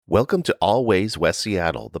Welcome to Always West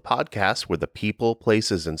Seattle, the podcast where the people,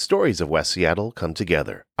 places, and stories of West Seattle come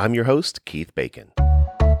together. I'm your host, Keith Bacon.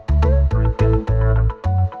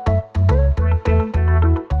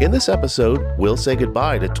 In this episode, we'll say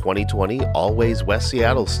goodbye to 2020 Always West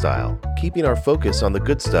Seattle style, keeping our focus on the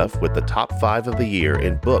good stuff with the top 5 of the year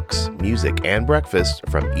in books, music, and breakfast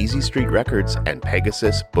from Easy Street Records and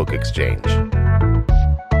Pegasus Book Exchange.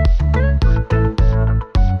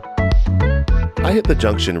 I hit the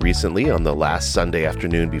junction recently on the last Sunday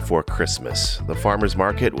afternoon before Christmas. The farmers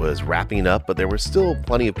market was wrapping up, but there were still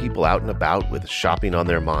plenty of people out and about with shopping on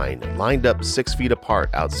their mind, lined up 6 feet apart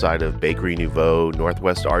outside of Bakery Nouveau,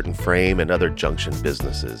 Northwest Art and Frame, and other junction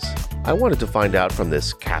businesses. I wanted to find out from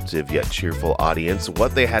this captive yet cheerful audience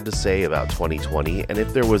what they had to say about 2020 and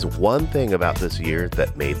if there was one thing about this year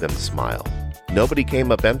that made them smile. Nobody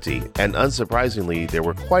came up empty, and unsurprisingly, there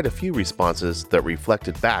were quite a few responses that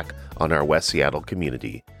reflected back on our West Seattle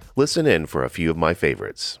community. Listen in for a few of my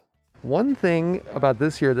favorites. One thing about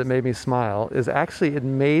this year that made me smile is actually it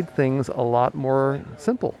made things a lot more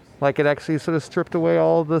simple. Like it actually sort of stripped away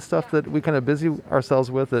all the stuff that we kind of busy ourselves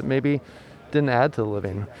with that maybe didn't add to the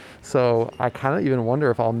living. So I kind of even wonder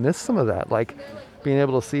if I'll miss some of that. Like being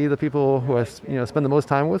able to see the people who I spend the most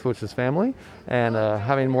time with, which is family, and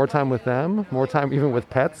having more time with them, more time even with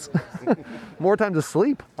pets, more time to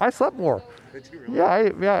sleep. I slept more. Did you really?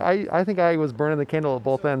 Yeah, I think I was burning the candle at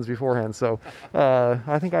both ends beforehand. So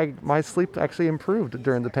I think my sleep actually improved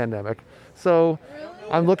during the pandemic. So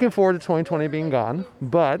I'm looking forward to 2020 being gone,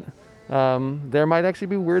 but there might actually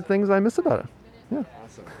be weird things I miss about it. Yeah.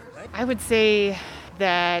 Awesome. I would say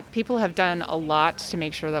that people have done a lot to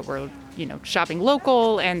make sure that we're shopping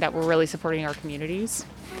local and that we're really supporting our communities.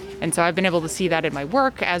 And so I've been able to see that in my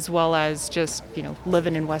work as well as just,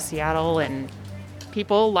 living in West Seattle and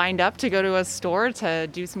people lined up to go to a store to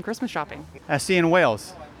do some Christmas shopping. Seeing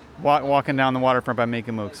whales, walking down the waterfront by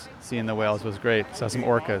Making Mooks, seeing the whales was great. Saw some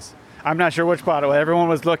orcas. I'm not sure which spot it was. Everyone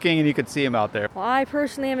was looking and you could see them out there. Well, I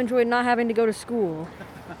personally have enjoyed not having to go to school.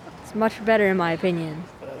 It's much better in my opinion.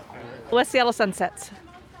 West Seattle sunsets.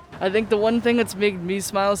 I think the one thing that's made me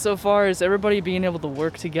smile so far is everybody being able to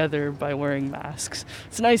work together by wearing masks.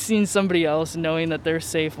 It's nice seeing somebody else knowing that they're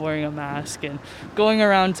safe wearing a mask and going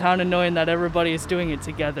around town and knowing that everybody is doing it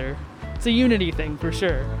together. It's a unity thing for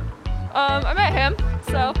sure. I met him,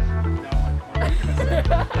 so.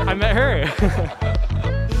 I met her.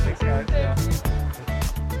 Thanks, guys.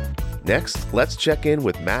 Next, let's check in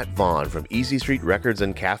with Matt Vaughn from Easy Street Records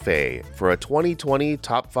and Cafe for a 2020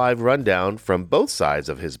 Top 5 rundown from both sides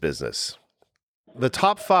of his business. The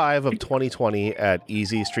Top 5 of 2020 at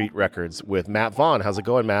Easy Street Records with Matt Vaughn. How's it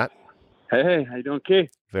going, Matt? Hey, how you doing,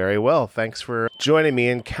 Keith? Very well. Thanks for joining me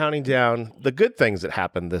and counting down the good things that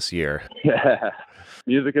happened this year. Yeah,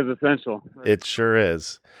 music is essential. It sure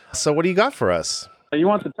is. So what do you got for us? You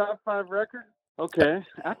want the top 5 record? Okay,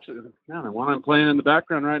 actually, the one I'm playing in the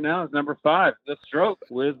background right now is number 5, The Strokes,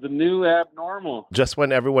 with The New Abnormal. Just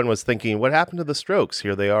when everyone was thinking, what happened to the Strokes?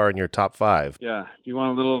 Here they are in your top 5. Yeah, if you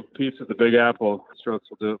want a little piece of the Big Apple, Strokes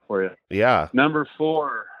will do it for you. Yeah. Number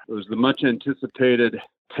 4 was the much anticipated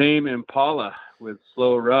Tame Impala with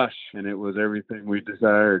Slow Rush, and it was everything we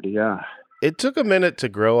desired, yeah. It took a minute to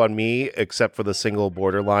grow on me, except for the single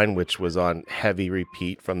Borderline, which was on heavy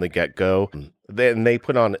repeat from the get-go. Then they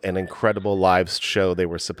put on an incredible live show they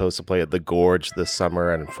were supposed to play at the Gorge this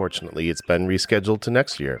summer, and unfortunately it's been rescheduled to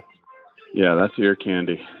next year. Yeah, that's ear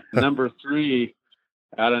candy. Number 3,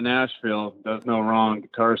 out of Nashville, does no wrong,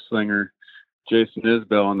 guitar slinger Jason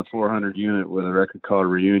Isbell on the 400 unit with a record called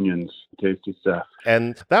Reunions. Tasty stuff.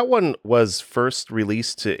 And that one was first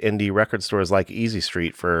released to indie record stores like Easy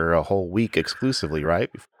Street for a whole week exclusively,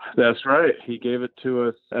 right? That's right. He gave it to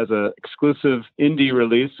us as an exclusive indie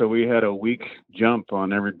release, so we had a week jump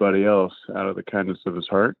on everybody else out of the kindness of his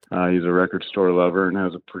heart. He's a record store lover and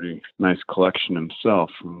has a pretty nice collection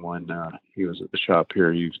himself. From when he was at the shop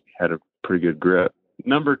here, he had a pretty good grip.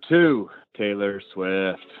 Number 2, Taylor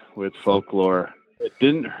Swift with Folklore. It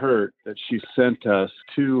didn't hurt that she sent us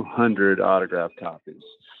 200 autograph copies.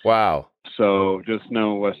 Wow. So just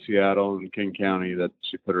know West Seattle and King County that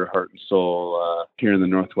she put her heart and soul here in the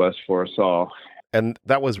Northwest for us all. And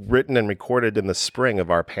that was written and recorded in the spring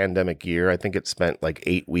of our pandemic year. I think it spent like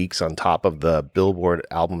 8 weeks on top of the Billboard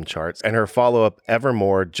album charts. And her follow-up,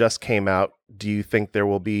 Evermore, just came out. Do you think there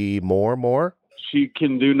will be more? She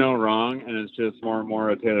can do no wrong, and it's just more and more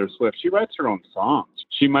of Taylor Swift. She writes her own songs.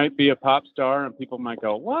 She might be a pop star, and people might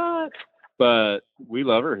go, what? But we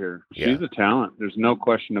love her here. She's a talent. There's no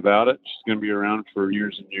question about it. She's going to be around for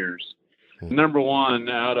years and years. Number 1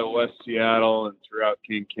 out of West Seattle and throughout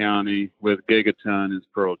King County with Gigaton is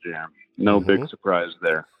Pearl Jam. No big surprise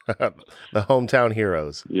there. The hometown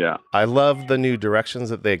heroes. Yeah. I love the new directions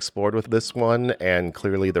that they explored with this one, and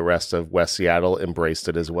clearly the rest of West Seattle embraced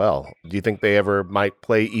it as well. Do you think they ever might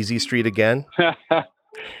play Easy Street again? That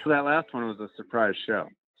last one was a surprise show.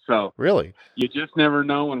 So Really? you just never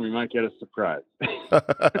know when we might get a surprise.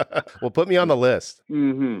 Well, put me on the list.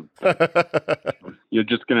 You're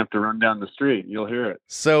just going to have to run down the street. You'll hear it.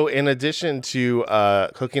 So in addition to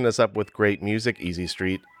hooking us up with great music, Easy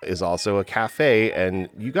Street is also a cafe, and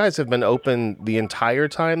you guys have been open the entire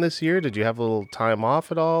time this year. Did you have a little time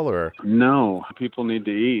off at all, or? No, people need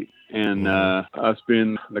to eat. And us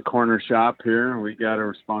being the corner shop here, we got a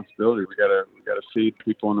responsibility. We got to feed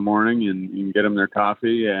people in the morning and get them their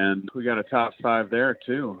coffee. And we got a top 5 there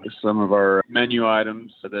too. Some of our menu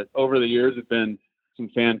items that over the years have been some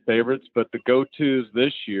fan favorites, but the go-tos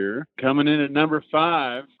this year, coming in at number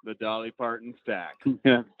 5, the Dolly Parton stack.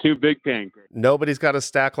 2 big pancakes. Nobody's got a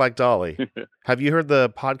stack like Dolly. Have you heard the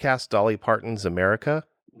podcast Dolly Parton's America?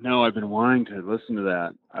 No, I've been wanting to listen to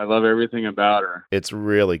that. I love everything about her. It's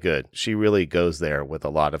really good. She really goes there with a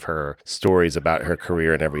lot of her stories about her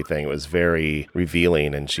career and everything. It was very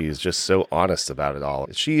revealing, and she's just so honest about it all.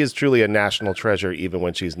 She is truly a national treasure, even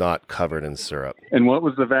when she's not covered in syrup. And what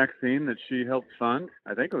was the vaccine that she helped fund?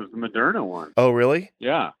 I think it was the Moderna one. Oh, really?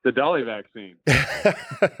 Yeah, the Dolly vaccine.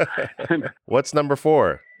 What's number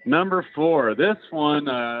 4? Number 4, this one,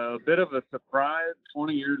 a bit of a surprise.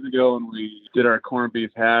 20 years ago when we did our corned beef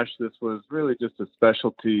hash, this was really just a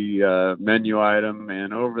specialty menu item.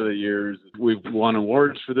 And over the years, we've won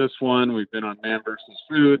awards for this one. We've been on Man vs.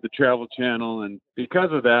 Food, the Travel Channel. And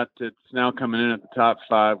because of that, it's now coming in at the top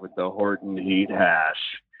 5 with the Horton Heat Hash.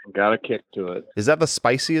 Got a kick to it. Is that the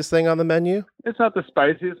spiciest thing on the menu? It's not the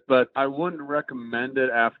spiciest, but I wouldn't recommend it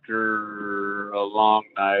after a long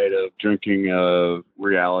night of drinking a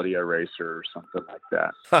reality eraser or something like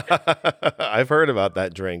that. I've heard about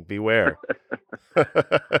that drink. Beware.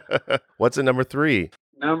 What's at number 3?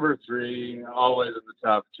 Number 3, always in the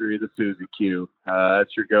top 3, the Suzy Q.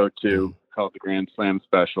 That's your go-to. Called the Grand Slam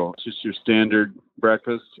Special. It's just your standard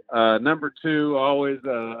breakfast. Number 2, always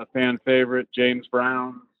a fan favorite, James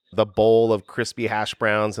Brown. The bowl of crispy hash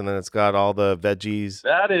browns, and then it's got all the veggies.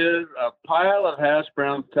 That is a pile of hash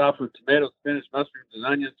browns topped with tomatoes, spinach, mushrooms, and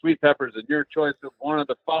onions, sweet peppers, and your choice of one of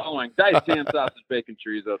the following: diced ham, sausage, bacon,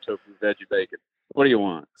 chorizo, tofu, veggie bacon. What do you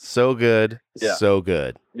want? So good. Yeah. So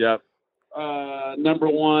good. Yep. Number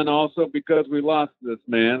 1, also because we lost this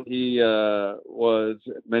man. He was,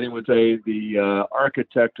 many would say, the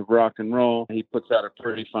architect of rock and roll. He puts out a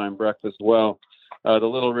pretty fine breakfast. Well, the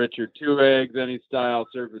Little Richard, 2 eggs, any style,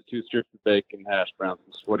 served with 2 strips of bacon, hash browns.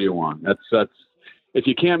 What do you want? That's. If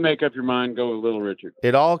you can't make up your mind, go with Little Richard.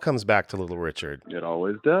 It all comes back to Little Richard. It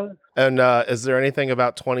always does. And is there anything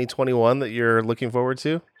about 2021 that you're looking forward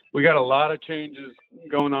to? We got a lot of changes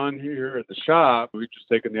going on here at the shop. We've just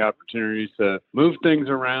taken the opportunity to move things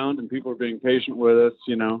around, and people are being patient with us.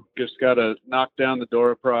 You know, just got to knock down the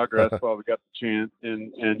door of progress while we got the chance,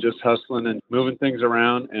 and just hustling and moving things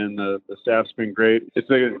around. And the staff's been great. It's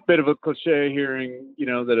a bit of a cliche hearing, you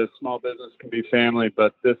know, that a small business can be family,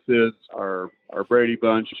 but this is our Brady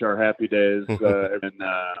Bunch, our happy days, and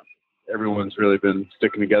everyone's really been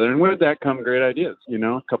sticking together. And with that come great ideas. You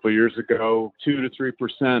know, a couple of years ago, 2 to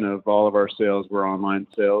 3% of all of our sales were online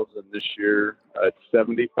sales. And this year, it's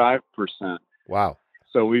 75%. Wow.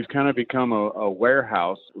 So we've kind of become a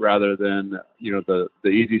warehouse rather than, you know, the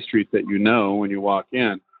easy street that you know when you walk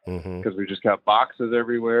in. Because we just got boxes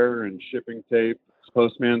everywhere and shipping tape.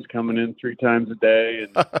 Postman's coming in 3 times a day.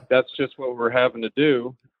 And that's just what we're having to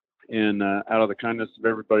do. And out of the kindness of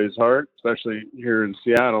everybody's heart, especially here in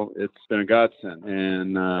Seattle, it's been a godsend.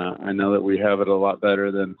 And I know that we have it a lot better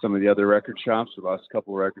than some of the other record shops. We lost a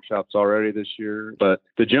couple of record shops already this year. But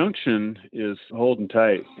the Junction is holding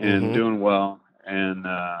tight and doing well. And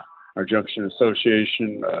our Junction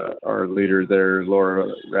Association, our leader there, Laura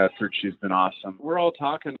Radford, she's been awesome. We're all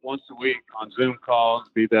talking once a week on Zoom calls,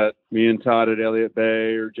 be that me and Todd at Elliott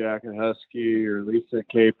Bay or Jack at Husky or Lisa at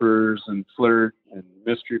Capers and Flirt and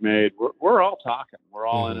Mystery Maid. We're all talking. We're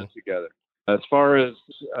all in it together. As far as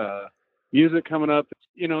music coming up,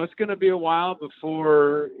 you know, it's going to be a while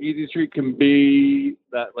before Easy Street can be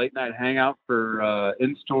that late night hangout for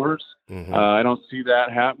in stores. I don't see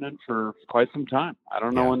that happening for quite some time. I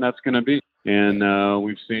don't know when that's going to be. And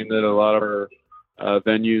we've seen that a lot of our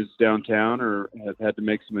venues downtown have had to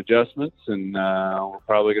make some adjustments, and we're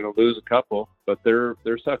probably going to lose a couple, but they're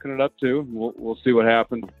sucking it up too. We'll see what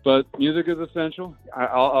happens. But music is essential.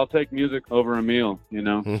 I'll take music over a meal, you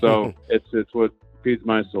know. So it's what feeds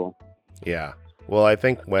my soul. Yeah. Well, I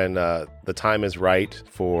think when the time is right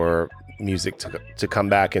for music to come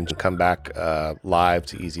back live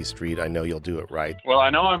to Easy Street, I know you'll do it right. Well, I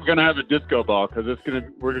know I'm going to have a disco ball because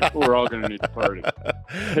we're all going to need to party.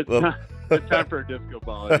 It's time for a disco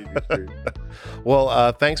ball at Easy Street.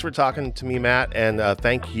 Well, thanks for talking to me, Matt, and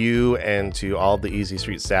thank you and to all the Easy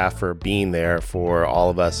Street staff for being there for all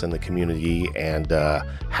of us in the community, and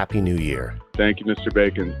Happy New Year. Thank you, Mr.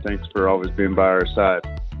 Bacon. Thanks for always being by our side.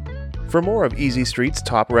 For more of Easy Street's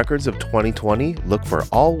top records of 2020, look for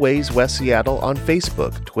Always West Seattle on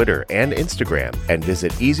Facebook, Twitter, and Instagram, and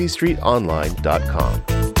visit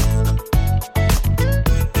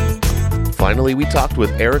easystreetonline.com. Finally, we talked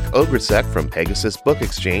with Eric Ograsek from Pegasus Book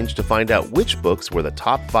Exchange to find out which books were the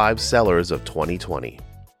top 5 sellers of 2020.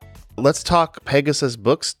 Let's talk Pegasus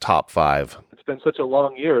Books' top 5. It's been such a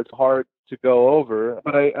long year, it's hard to go over,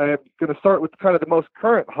 but I'm going to start with kind of the most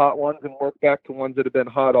current hot ones and work back to ones that have been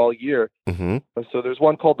hot all year. Mm-hmm. So there's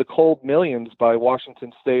one called The Cold Millions by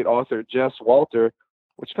Washington State author Jess Walter,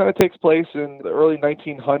 which kind of takes place in the early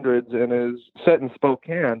 1900s and is set in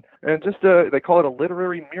Spokane. And just they call it a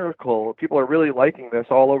literary miracle. People are really liking this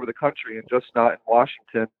all over the country and just not in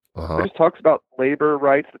Washington. Uh-huh. It just talks about labor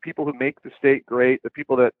rights, the people who make the state great, the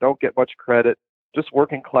people that don't get much credit, just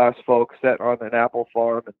working class folks set on an apple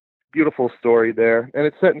farm. Beautiful story there. And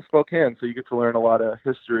it's set in Spokane, so you get to learn a lot of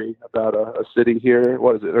history about a city here.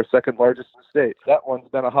 What is it? Our second largest in the state. That one's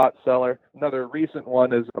been a hot seller. Another recent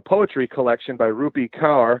one is a poetry collection by Rupi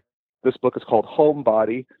Kaur. This book is called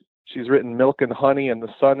Homebody. She's written Milk and Honey and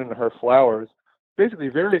the Sun and Her Flowers. Basically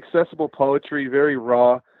very accessible poetry, very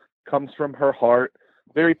raw, comes from her heart,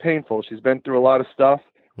 very painful. She's been through a lot of stuff.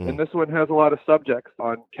 And this one has a lot of subjects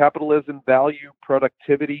on capitalism, value,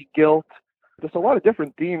 productivity, guilt. There's a lot of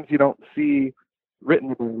different themes you don't see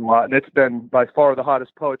written a lot, and it's been by far the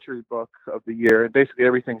hottest poetry book of the year. And basically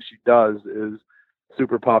everything she does is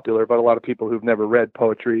super popular, but a lot of people who've never read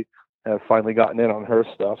poetry have finally gotten in on her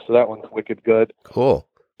stuff. So that one's wicked good. Cool.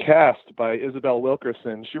 Cast by Isabel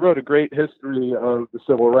Wilkerson. She wrote a great history of the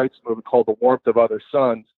civil rights movement called The Warmth of Other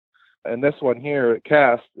Suns. And this one here,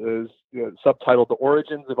 Cast, is subtitled The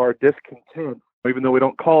Origins of Our Discontent. Even though we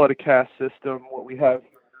don't call it a caste system, what we have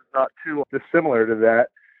not too dissimilar to that.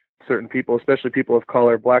 Certain people, especially people of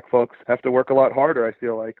color, black folks, have to work a lot harder, I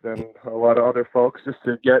feel like, than a lot of other folks just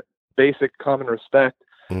to get basic common respect.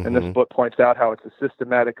 Mm-hmm. And this book points out how it's a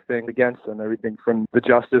systematic thing against them, everything from the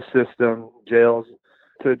justice system, jails,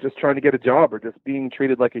 to just trying to get a job or just being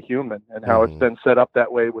treated like a human, and how it's been set up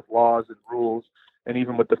that way with laws and rules, and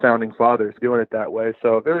even with the founding fathers doing it that way.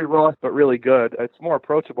 So very raw, but really good. It's more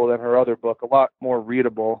approachable than her other book, a lot more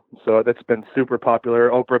readable. So that's been super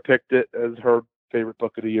popular. Oprah picked it as her favorite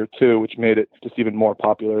book of the year too, which made it just even more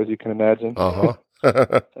popular, as you can imagine.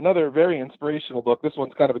 Uh-huh. Another very inspirational book. This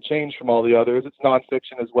one's kind of a change from all the others. It's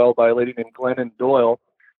nonfiction as well by a lady named Glennon Doyle.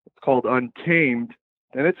 It's called Untamed.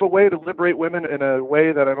 And it's a way to liberate women in a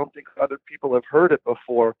way that I don't think other people have heard it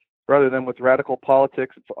before. Rather than with radical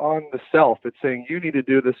politics, it's on the self. It's saying you need to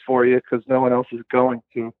do this for you because no one else is going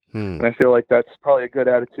to. And I feel like that's probably a good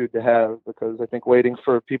attitude to have, because I think waiting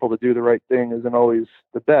for people to do the right thing isn't always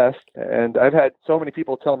the best. And I've had so many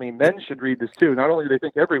people tell me men should read this too. Not only do they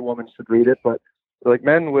think every woman should read it, but like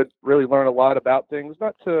men would really learn a lot about things,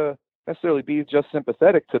 not to necessarily be just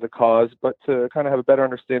sympathetic to the cause, but to kind of have a better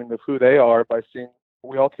understanding of who they are by seeing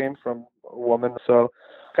we all came from a woman. So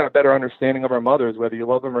kind of better understanding of our mothers, whether you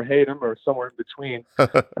love them or hate them or somewhere in between.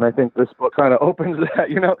 And I think this book kind of opens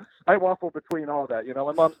that. I waffle between all that.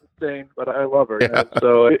 My mom's insane, but I love her. Yeah.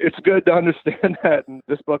 So it's good to understand that. And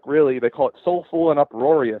this book really, they call it soulful and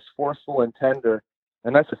uproarious, forceful and tender.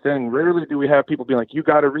 And that's the thing. Rarely do we have people being like, you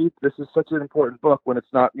got to read, this is such an important book, when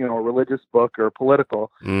it's not, a religious book or political.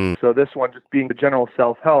 So this one just being the general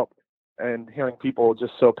self-help and hearing people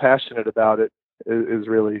just so passionate about it is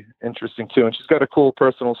really interesting too. And she's got a cool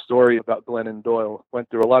personal story about Glennon Doyle. Went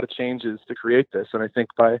through a lot of changes to create this. And I think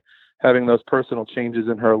by having those personal changes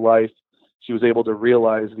in her life, she was able to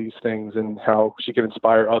realize these things and how she can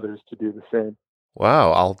inspire others to do the same.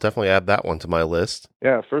 Wow, I'll definitely add that one to my list.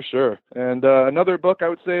 Yeah, for sure. And another book, I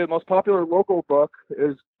would say the most popular local book,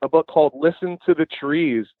 is a book called Listen to the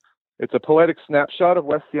Trees. It's a poetic snapshot of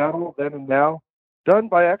West Seattle then and now, done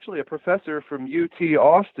by actually a professor from UT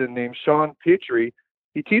Austin named Sean Petrie.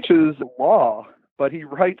 He teaches law, but he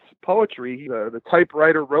writes poetry. The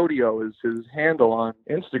Typewriter Rodeo is his handle on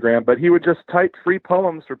Instagram, but he would just type free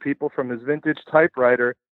poems for people from his vintage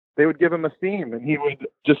typewriter. They would give him a theme, and he would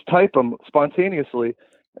just type them spontaneously.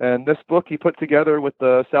 And this book he put together with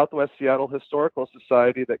the Southwest Seattle Historical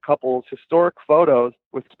Society that couples historic photos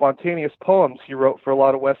with spontaneous poems he wrote for a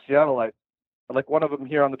lot of West Seattleites. Like one of them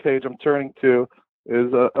here on the page I'm turning to,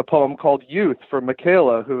 is a poem called Youth from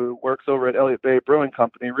Michaela, who works over at Elliott Bay Brewing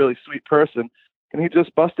Company, really sweet person. And he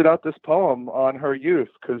just busted out this poem on her youth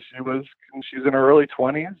because she's in her early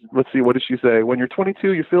 20s. Let's see, what did she say? When you're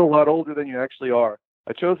 22, you feel a lot older than you actually are.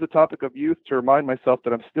 I chose the topic of youth to remind myself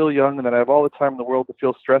that I'm still young and that I have all the time in the world to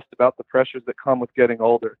feel stressed about the pressures that come with getting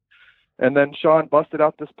older. And then Sean busted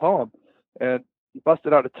out this poem, and he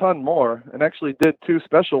busted out a ton more, and actually did 2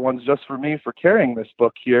 special ones just for me for carrying this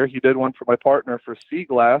book here. He did one for my partner for sea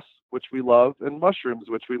glass, which we love, and mushrooms,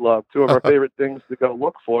 which we love, 2 of our favorite things to go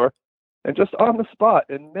look for. And just on the spot,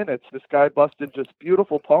 in minutes, this guy busted just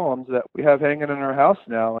beautiful poems that we have hanging in our house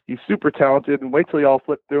now. He's super talented, and wait till y'all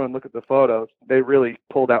flip through and look at the photos. They really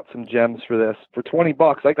pulled out some gems for this. For $20,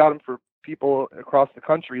 I got them for people across the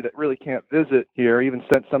country that really can't visit here. Even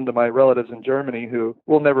sent some to my relatives in Germany who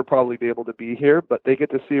will never probably be able to be here, but they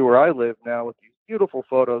get to see where I live now with these beautiful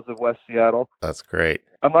photos of West Seattle. That's great.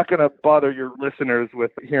 I'm not going to bother your listeners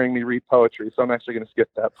with hearing me read poetry, so I'm actually going to skip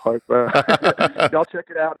that part. But y'all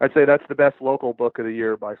check it out. I'd say that's the best local book of the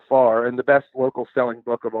year by far, and the best local selling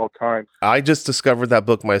book of all time. I just discovered that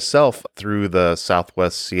book myself through the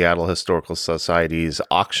Southwest Seattle Historical Society's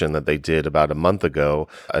auction that they did about a month ago.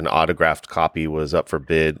 An autographed copy was up for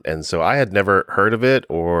bid, and so I had never heard of it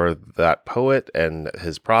or that poet and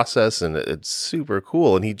his process, and it's super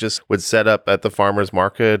cool. And he just would set up at the farmer's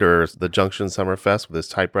market or the Junction Summerfest with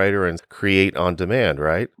his typewriter and create on demand,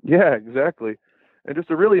 right? Yeah, exactly. And just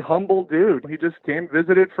a really humble dude. He just came,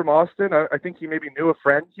 visited from Austin. I think he maybe knew a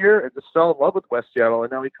friend here and just fell in love with West Seattle.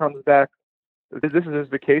 And now he comes back. This is his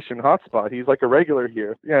vacation hotspot. He's like a regular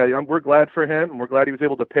here. Yeah, we're glad for him. And we're glad he was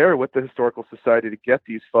able to pair with the Historical Society to get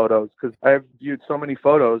these photos, because I've viewed so many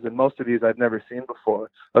photos, and most of these I've never seen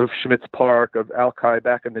before, of Schmitz Park, of Alki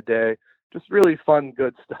back in the day. Just really fun,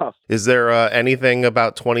 good stuff. Is there anything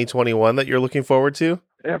about 2021 that you're looking forward to?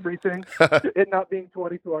 Everything. It not being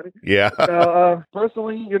 2020. Yeah.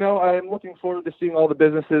 Personally, I'm looking forward to seeing all the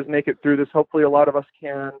businesses make it through this. Hopefully a lot of us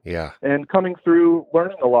can. Yeah. And coming through,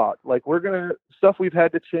 learning a lot. Like stuff we've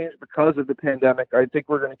had to change because of the pandemic, I think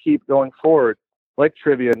we're going to keep going forward, like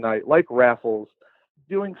trivia night, like raffles,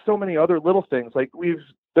 doing so many other little things. Like we've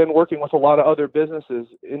been working with a lot of other businesses,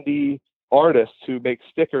 indie artists who make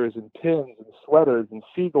stickers and pins and sweaters and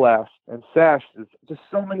sea glass and sashes. Just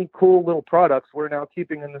so many cool little products we're now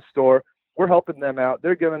keeping in the store. We're helping them out.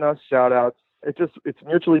 They're giving us shout outs. It's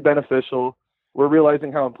mutually beneficial. We're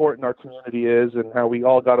realizing how important our community is and how we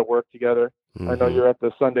all got to work together. Mm-hmm. I know you're at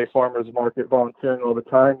the Sunday Farmers Market volunteering all the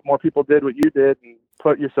time. More people did what you did and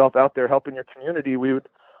put yourself out there helping your community. We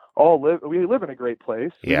live in a great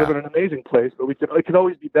place. We live in an amazing place, but it could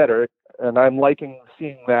always be better. And I'm liking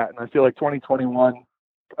seeing that. And I feel like 2021,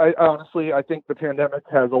 I think the pandemic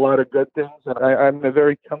has a lot of good things. And I'm in a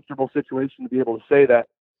very comfortable situation to be able to say that.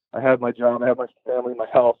 I have my job, I have my family, my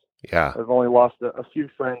health. Yeah. I've only lost a few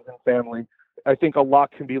friends and family. I think a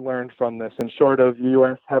lot can be learned from this. And short of the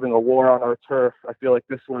U.S. having a war on our turf, I feel like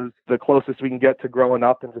this was the closest we can get to growing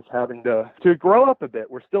up and just having to grow up a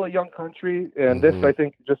bit. We're still a young country, and this, I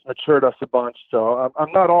think, just matured us a bunch. So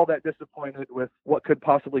I'm not all that disappointed with what could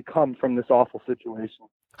possibly come from this awful situation.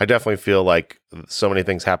 I definitely feel like so many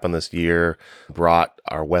things happened this year, brought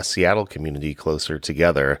our West Seattle community closer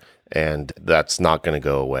together, and that's not going to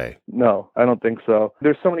go away. No, I don't think so.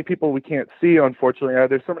 There's so many people we can't see, unfortunately.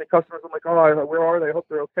 There's so many customers I'm like, where are they? I hope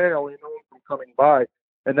they're okay. I only know them from coming by.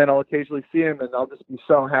 And then I'll occasionally see them, and I'll just be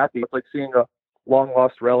so happy. It's like seeing a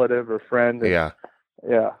long-lost relative or friend. And, yeah.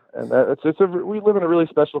 Yeah, and we live in a really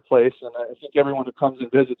special place, and I think everyone who comes and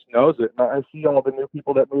visits knows it. And I see all the new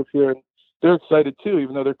people that move here, and they're excited too,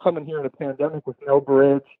 even though they're coming here in a pandemic with no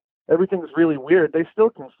bridge. Everything's really weird. They still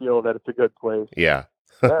can feel that it's a good place. Yeah.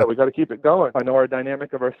 Yeah, we got to keep it going. I know our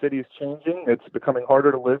dynamic of our city is changing. It's becoming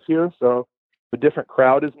harder to live here, so the different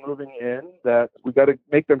crowd is moving in. That we got to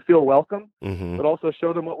make them feel welcome, but also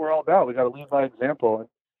show them what we're all about. We got to lead by example, and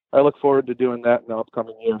I look forward to doing that in the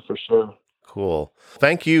upcoming year for sure. Cool.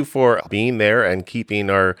 Thank you for being there and keeping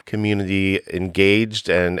our community engaged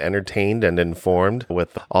and entertained and informed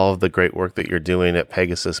with all of the great work that you're doing at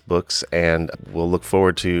Pegasus Books. And we'll look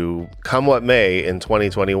forward to come what may in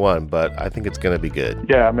 2021, but I think it's going to be good.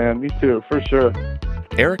 Yeah, man, me too, for sure.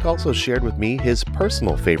 Eric also shared with me his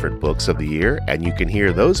personal favorite books of the year, and you can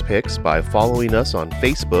hear those picks by following us on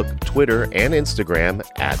Facebook, Twitter, and Instagram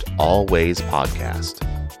at Always Podcast.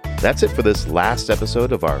 That's it for this last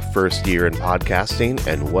episode of our first year in podcasting,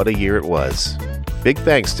 and what a year it was. Big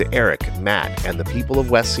thanks to Eric, Matt, and the people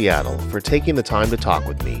of West Seattle for taking the time to talk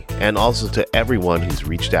with me, and also to everyone who's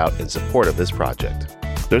reached out in support of this project.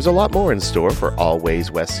 There's a lot more in store for Always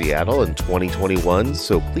West Seattle in 2021,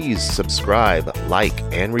 so please subscribe, like,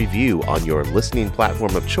 and review on your listening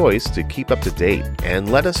platform of choice to keep up to date, and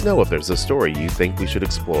let us know if there's a story you think we should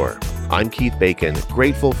explore. I'm Keith Bacon,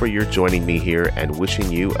 grateful for your joining me here and wishing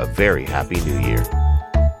you a very happy new year.